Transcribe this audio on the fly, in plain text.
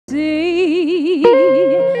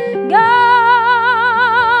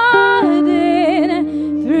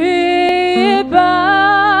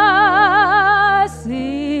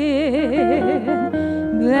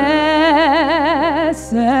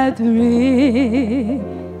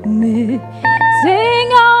me. Sing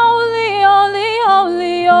holy, holy,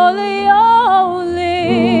 holy, holy, holy.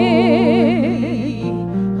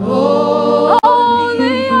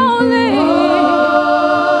 Holy, holy,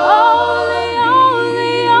 holy,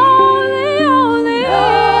 holy, holy, holy.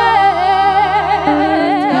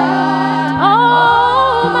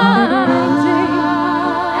 Almighty,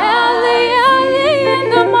 early, early in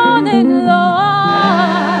the morning, Lord.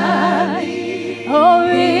 Oh,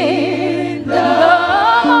 in the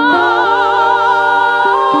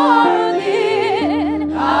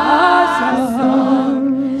morning, our sun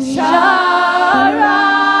shall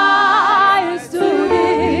rise to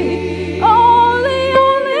thee. Holy,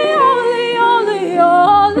 holy, holy, holy,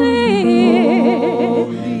 holy,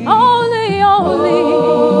 holy,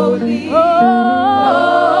 holy, holy,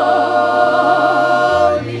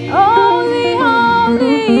 holy,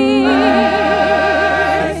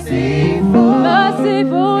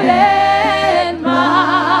 merciful and mighty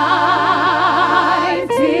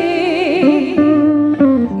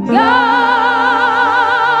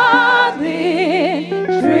God, in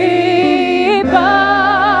three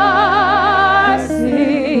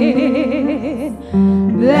persons,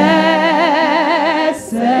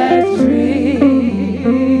 blessed Trinity.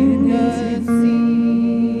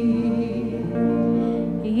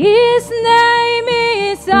 His name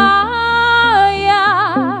is higher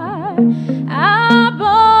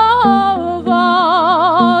above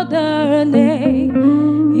all the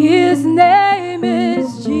name. His name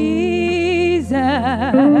is Jesus.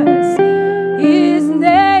 His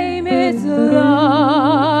name is Lord.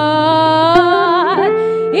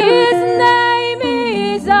 His name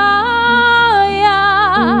is higher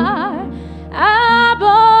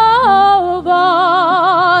above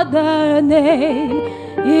all the name.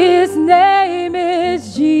 His name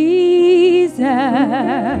is Jesus.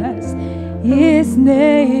 His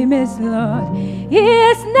name is Lord.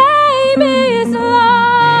 His name is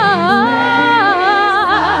Lord.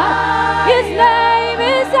 His name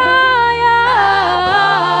is higher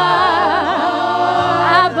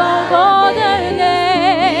above all the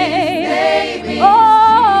names.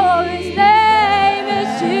 Oh, His name is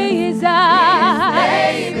Jesus.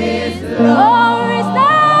 Oh, His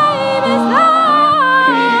name is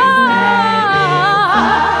Lord.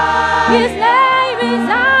 His name is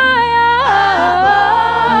higher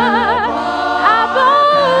above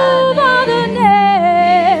all the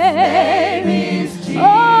names.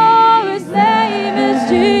 Oh, His name is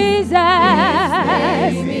Jesus.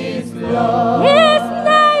 His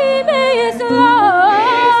name is Lord.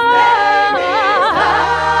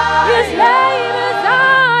 His name is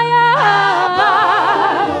higher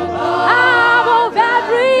above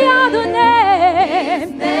every other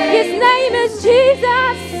name. His name is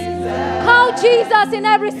Jesus. Call Jesus in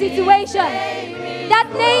every situation. That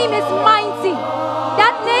name is mighty.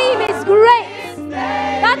 That name is great.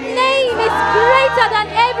 That name is greater than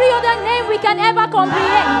every other name we can ever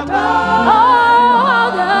comprehend.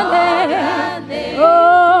 Oh, the name.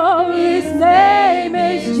 Oh, His name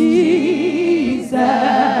is Jesus.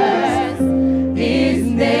 His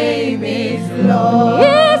name is Lord.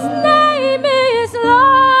 His name is Lord.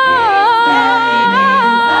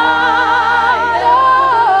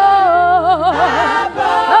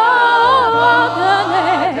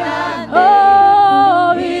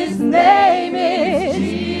 Oh, His name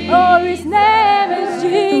is. Oh, His name is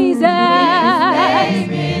Jesus.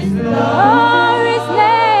 Oh, His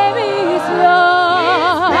name is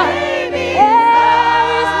Lord.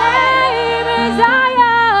 His name is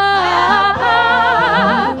higher.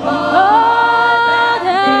 Oh, the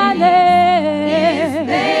name. His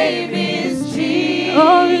name is Jesus.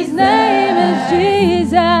 Oh, His name is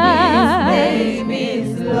Jesus. His name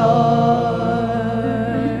is Lord.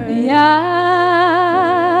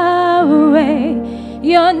 Yahweh,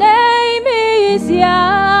 Your name is Yahweh.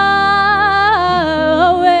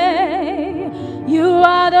 You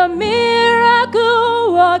are the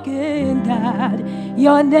miracle working God.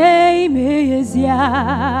 Your name is Yahweh.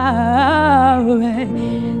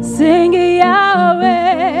 Sing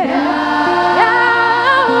Yahweh.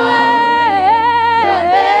 Yahweh.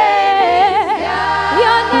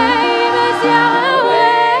 Your name is Yahweh.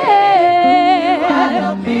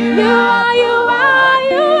 You are, you are,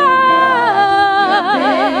 you are.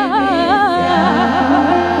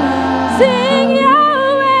 Sing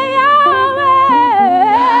Yahweh, Yahweh.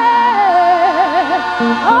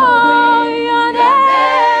 Oh, your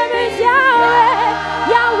name is Yahweh.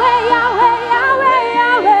 Yahweh, Yahweh, Yahweh,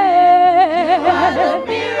 Yahweh.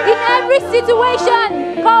 In every situation,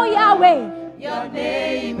 call Yahweh. Your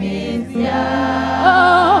name is Yahweh.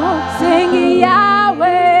 Oh, sing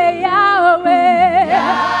Yahweh, Yahweh.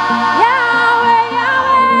 Yahweh.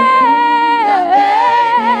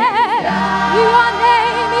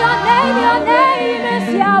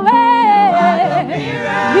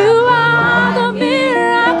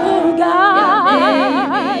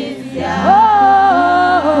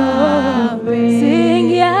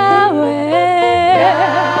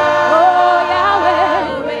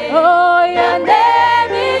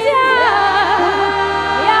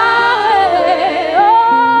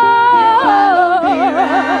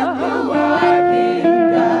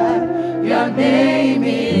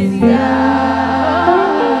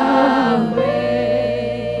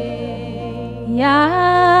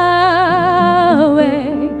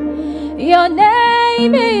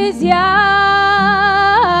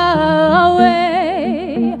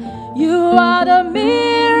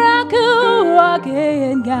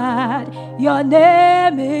 Your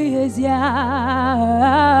name is Yahweh.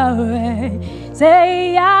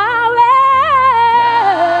 Say Yahweh.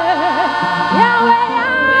 Yahweh,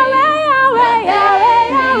 Yahweh, Yahweh, Yahweh,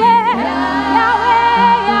 Yahweh,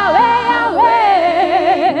 Yahweh,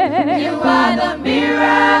 Yahweh. You are the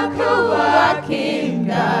miracle working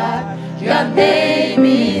God. Your name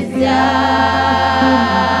is Yahweh.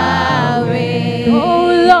 Oh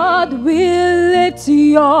Lord, we lift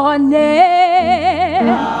your name.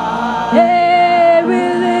 Hey, we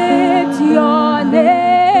lift your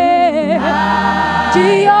name.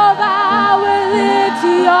 Jehovah, we lift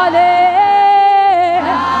your name.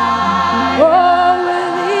 Oh, we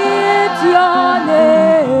lift your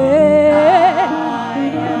name.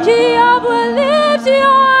 Jehovah, we lift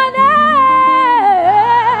your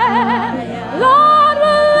name. Lord,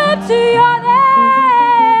 we lift your name.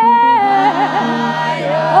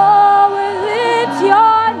 Oh, we lift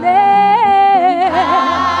your name.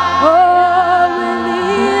 Oh, we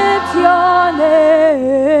lift your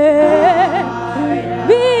name.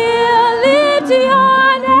 We lift your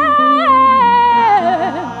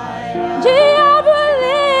name. Jehovah,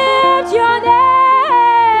 lift your name.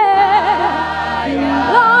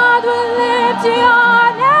 Lord, we lift your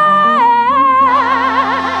name.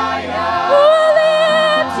 We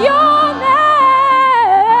lift your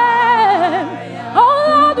name. Oh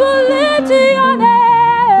Lord, we lift your name.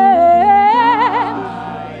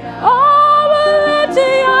 Oh, we lift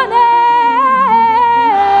your name.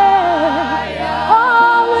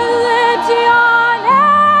 Oh, we lift your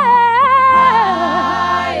name.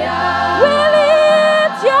 We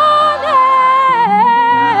lift your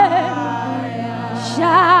name.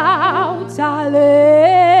 Shout hallelujah.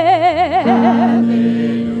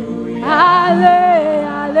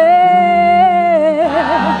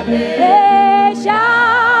 Hallelujah.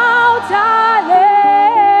 Shout hallelujah.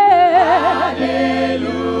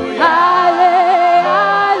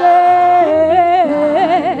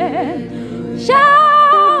 Hallelujah.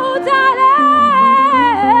 Shout hallelujah.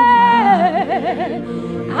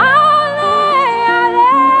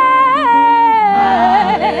 Hallelujah.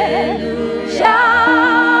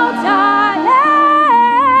 Shout hallelujah.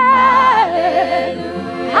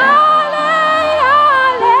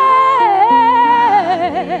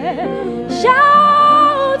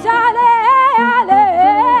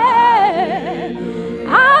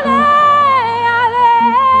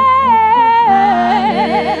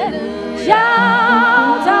 Hallelujah.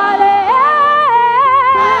 Shout hallelujah.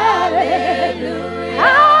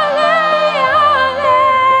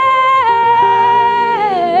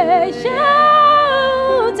 Hallelujah.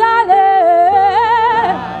 Shout hallelujah. Hallelujah. Shout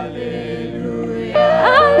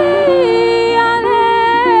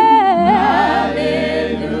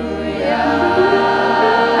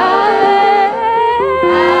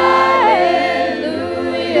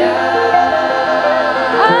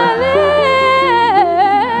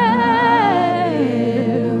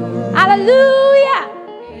Hallelujah.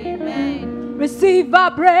 Amen. Receive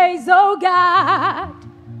our praise, oh God.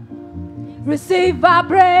 Receive our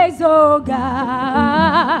praise, oh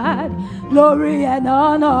God. Glory and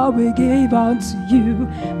honor we give unto you.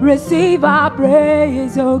 Receive our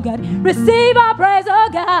praise, oh God. Receive our praise, oh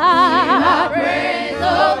God. Praise,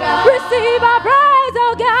 oh God. Receive our praise,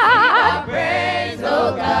 oh God. Praise,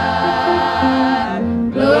 oh God.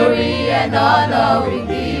 Glory and honor we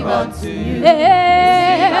give unto you.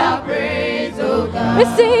 Yeah. Praise, oh God.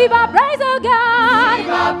 Receive our praise, oh God.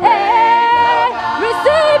 Hey.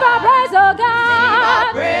 Receive our praise, oh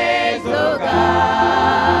God. Praise, oh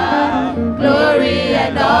God. Glory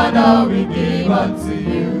and honor we give unto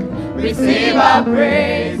you. Receive our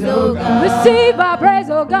praise, oh God. Receive our praise,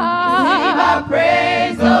 oh God. Receive our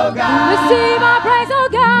praise, oh God. Receive our praise, oh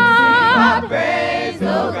God. Praise,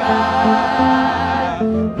 oh God.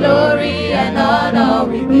 Glory and honor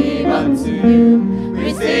we give unto you.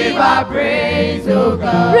 Receive our praise, oh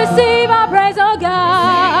God. Receive our praise, oh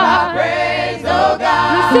God. Praise, oh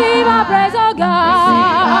God. Receive our praise, oh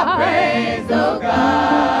God. Praise, oh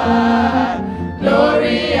God.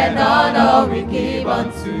 Glory and honor we give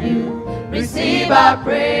unto you. Receive our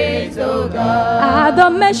praise, oh God. At the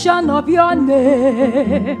mention of your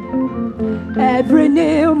name, every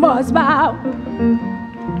knee must bow.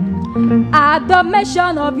 At the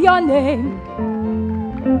mention of your name,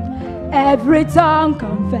 every tongue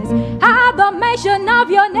confess. At the mention of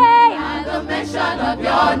your name, At the mention of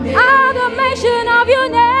your name, at the mention of your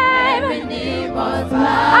name, every knee must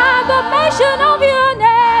bow. at the mention of your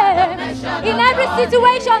name, in every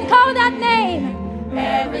situation, call that name.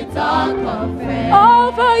 Every tongue confess.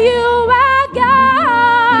 Oh, for you are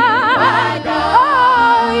God.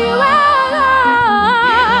 Oh, you are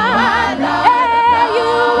God. Hey,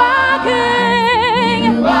 you are good.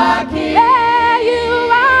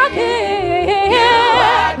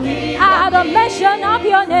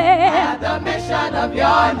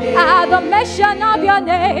 your name. At the mention of your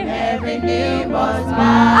name. Every knee must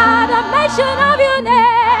bow. At the mention of your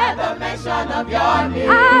name. At the mention of your name.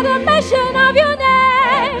 At the mention of your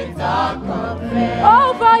name. Every tongue confess.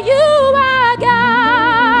 Oh, for you are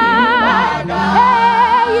God.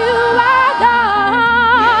 Hey, you are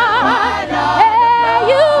God. Hey,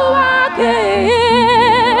 you are King.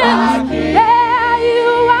 Hey, you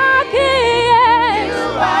are King.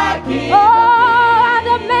 Oh, at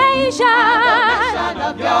the mention.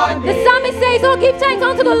 The psalmist says, oh, give thanks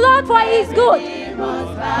unto the Lord, for he is good,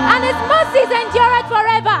 and his mercies endureth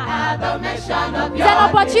forever. It's an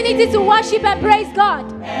opportunity to worship and praise God.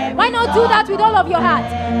 Why not do that with all of your heart?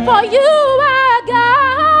 For you are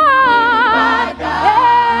God.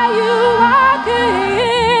 Yeah, you are King.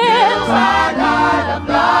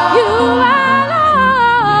 You are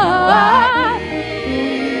Lord.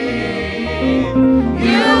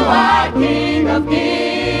 You are King of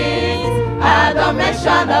Kings. At the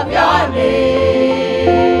mention of your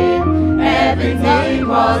name, everything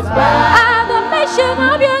must bow. At the mention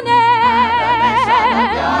of your name.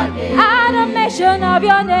 At the mention of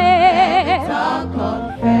your name.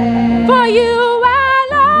 For you are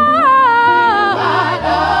Lord.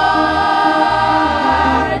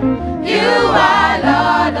 You are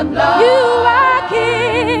Lord of Lords. You are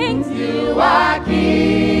King. You are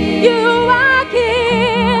King. You are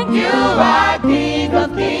King. You are King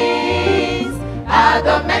of Kings. At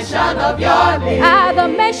the mention of your name. At the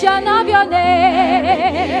mention of your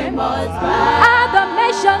name. At the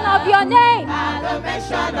mention of your name. At the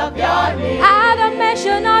mention of your name. At the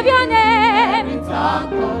mention of your name. Every tongue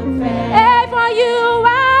confess. Hey, for you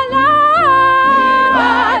are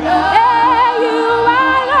Lord. Hey, you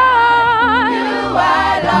are Lord. You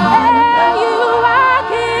are Lord. Hey, you are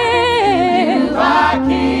King. You are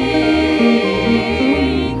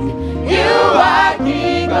King. You are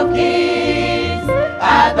King of Kings.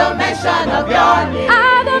 At the mention of your name.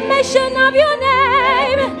 At the mention of your name.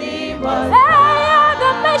 Hey, at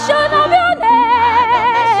the mention of your name.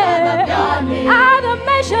 At the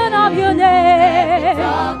mention of your name.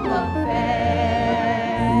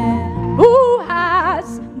 Who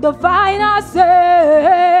has the final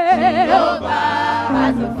say? Jehovah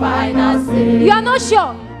has the final say. You are not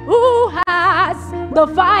sure? Who has the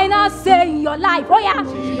final say in your life? Oh yeah.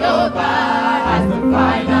 Jehovah has the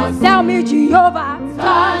final say. Tell me, Jehovah.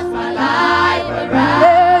 Turns my life around.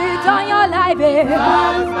 Hey, turn your life in.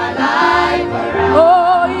 Turns my life around.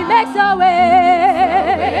 Oh, he makes a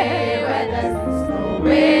way. Where there's no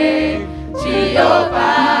way. Jehovah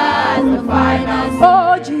has the final say.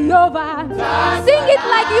 Oh, Jehovah. Sing it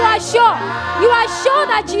like you are sure. You are sure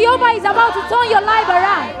that Jehovah is about to turn your life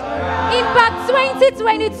around. Impact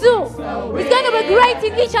 2022 is going to be great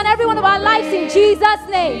in each and every one of our lives in Jesus'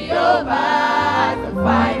 name. Jehovah has the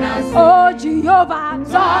final say. Oh, Jehovah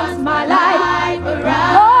turns my life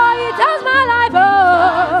around. Oh, he turns my life oh.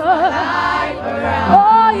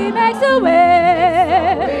 Oh, he makes a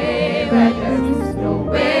way. Where there is no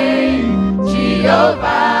way.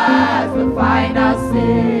 Jehovah has the final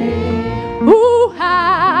say. Who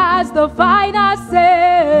has the final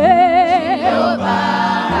say? Jehovah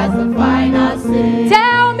has the final say.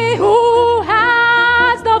 Tell me who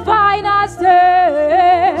has the final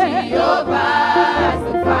say. Jehovah has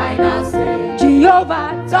the final say. Jehovah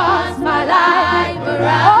turns my life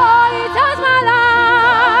around. Oh, he turns my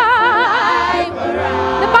life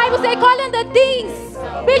around. The Bible says, calling the things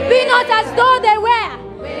which be not as though they were.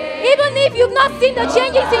 Even if you've not seen the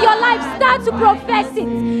changes in your life, start to profess it.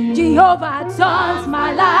 Jehovah turns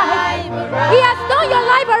my life. He has turned your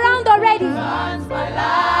life around already.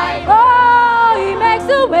 Oh, he makes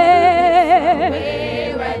a way.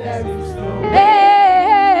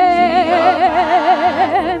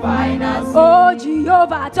 Oh,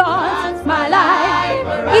 Jehovah turns my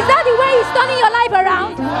life. Is that the way he's turning your life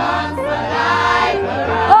around?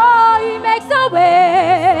 Oh, he makes a way.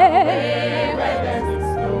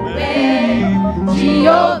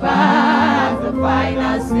 Jehovah has the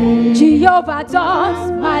final say. Jehovah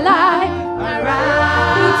turns my life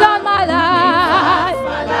around. He turns my life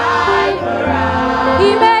around.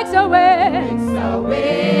 He makes a way.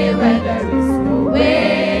 Where there is no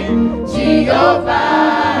way. Jehovah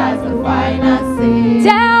has the final say.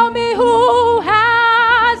 Tell me who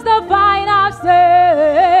has the final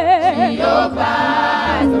say. Jehovah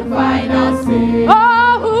has the final say.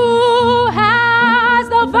 Oh, who has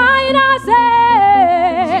the final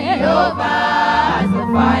say? Jehovah has the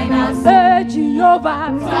final say. Jehovah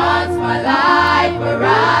turns my life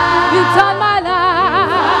around. You turn my life.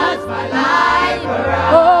 Turns my life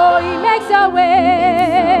around. Oh, he makes a way.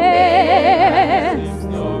 There's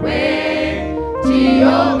no way.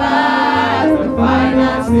 Jehovah has the final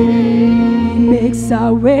sing. He makes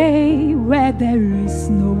a way where there is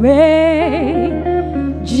no way.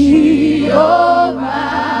 Jehovah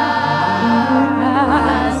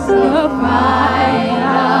has the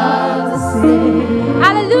final say.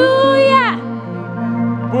 Hallelujah.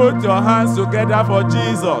 Put your hands together for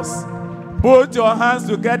Jesus. Put your hands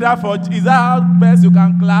together for Jesus. Is that how best you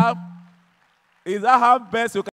can clap? Is that how best you can